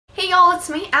y'all, it's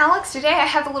me, Alex. Today I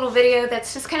have a little video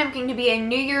that's just kind of going to be a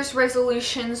New Year's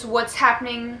resolutions, what's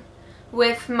happening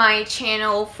with my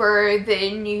channel for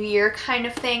the new year kind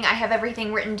of thing. I have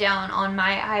everything written down on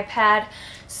my iPad.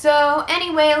 So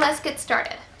anyway, let's get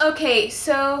started. Okay,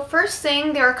 so first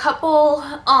thing, there are a couple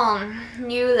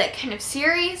new like kind of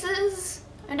series.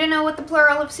 I don't know what the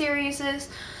plural of series is,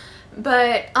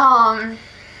 but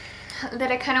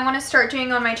that I kind of want to start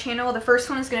doing on my channel. The first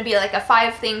one is going to be like a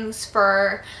 5 things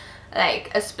for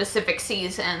like a specific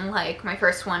season. Like my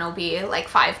first one will be like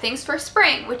 5 things for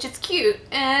spring, which is cute,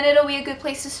 and it'll be a good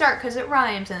place to start because it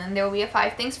rhymes. And then there will be a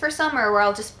 5 things for summer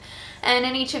where and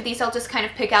in each of these I'll just kind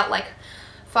of pick out like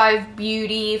 5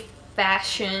 beauty,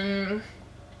 fashion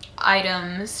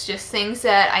items, just things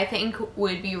that I think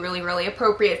would be really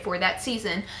appropriate for that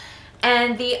season.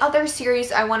 And the other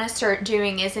series I want to start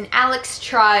doing is an Alex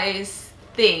Tries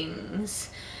Things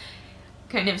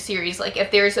kind of series. Like if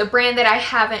there's a brand that I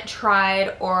haven't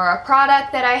tried or a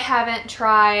product that I haven't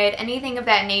tried, anything of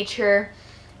that nature,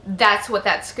 that's what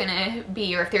that's gonna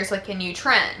be. Or if there's like a new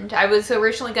trend. I was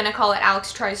originally gonna call it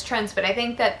Alex Tries Trends, but I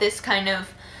think that this kind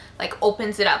of like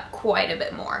opens it up quite a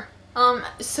bit more.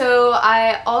 So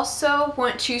I also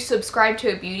want to subscribe to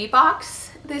a beauty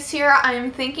box this year.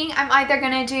 I'm thinking I'm either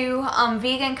gonna do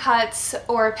vegan cuts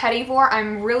or Petit Vour.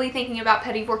 I'm really thinking about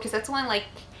Petit Vour because that's only like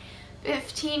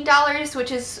 $15,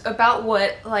 which is about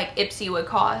what like Ipsy would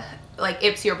cost, like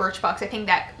Ipsy or Birchbox. I think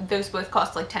that those both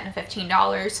cost like $10 to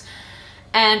 $15,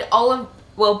 and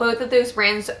both of those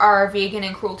brands are vegan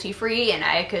and cruelty free, and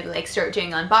I could like start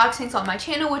doing unboxings on my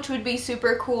channel, which would be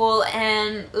super cool.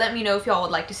 And let me know if y'all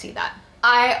would like to see that.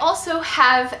 I also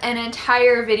have an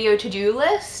entire video to-do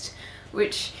list,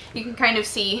 which you can kind of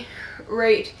see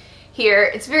right here.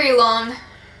 It's very long.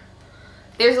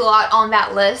 There's a lot on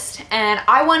that list, and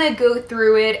I want to go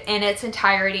through it in its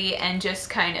entirety and just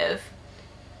kind of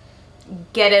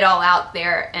get it all out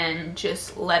there and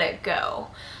just let it go,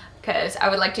 because I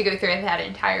would like to go through that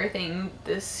entire thing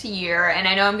this year. And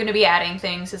I know I'm going to be adding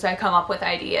things as I come up with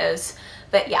ideas,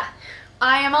 but yeah.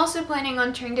 I am also planning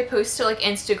on trying to post to like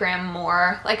Instagram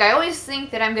more. Like I always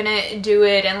think that I'm gonna do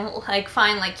it and like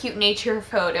find like cute nature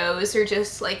photos or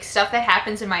just like stuff that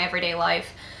happens in my everyday life,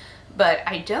 but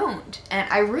I don't.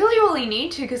 And I really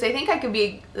need to, because I think I could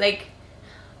be like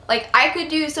I could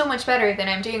do so much better than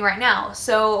I'm doing right now.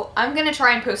 So I'm gonna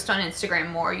try and post on Instagram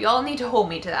more. Y'all need to hold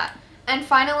me to that. And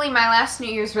finally, my last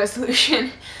New Year's resolution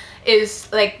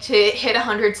is like to hit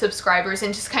 100 subscribers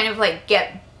and just kind of like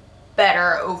get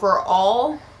better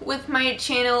overall with my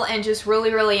channel and just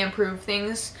really improve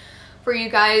things for you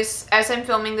guys. As I'm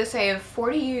filming this, I have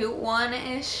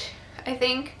 41-ish, I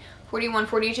think, 41,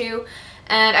 42,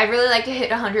 and I'd really like to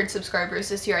hit 100 subscribers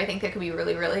this year. I think that could be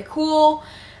really cool.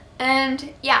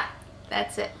 And yeah,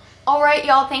 that's it. Alright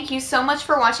y'all, thank you so much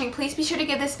for watching. Please be sure to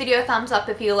give this video a thumbs up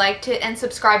if you liked it, and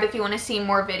subscribe if you want to see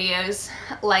more videos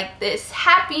like this.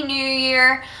 Happy New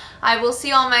Year! I will see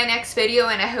you on my next video,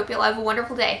 and I hope you'll have a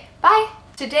wonderful day. Bye!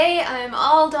 Today I'm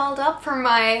all dolled up for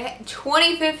my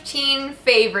 2015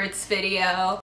 favorites video.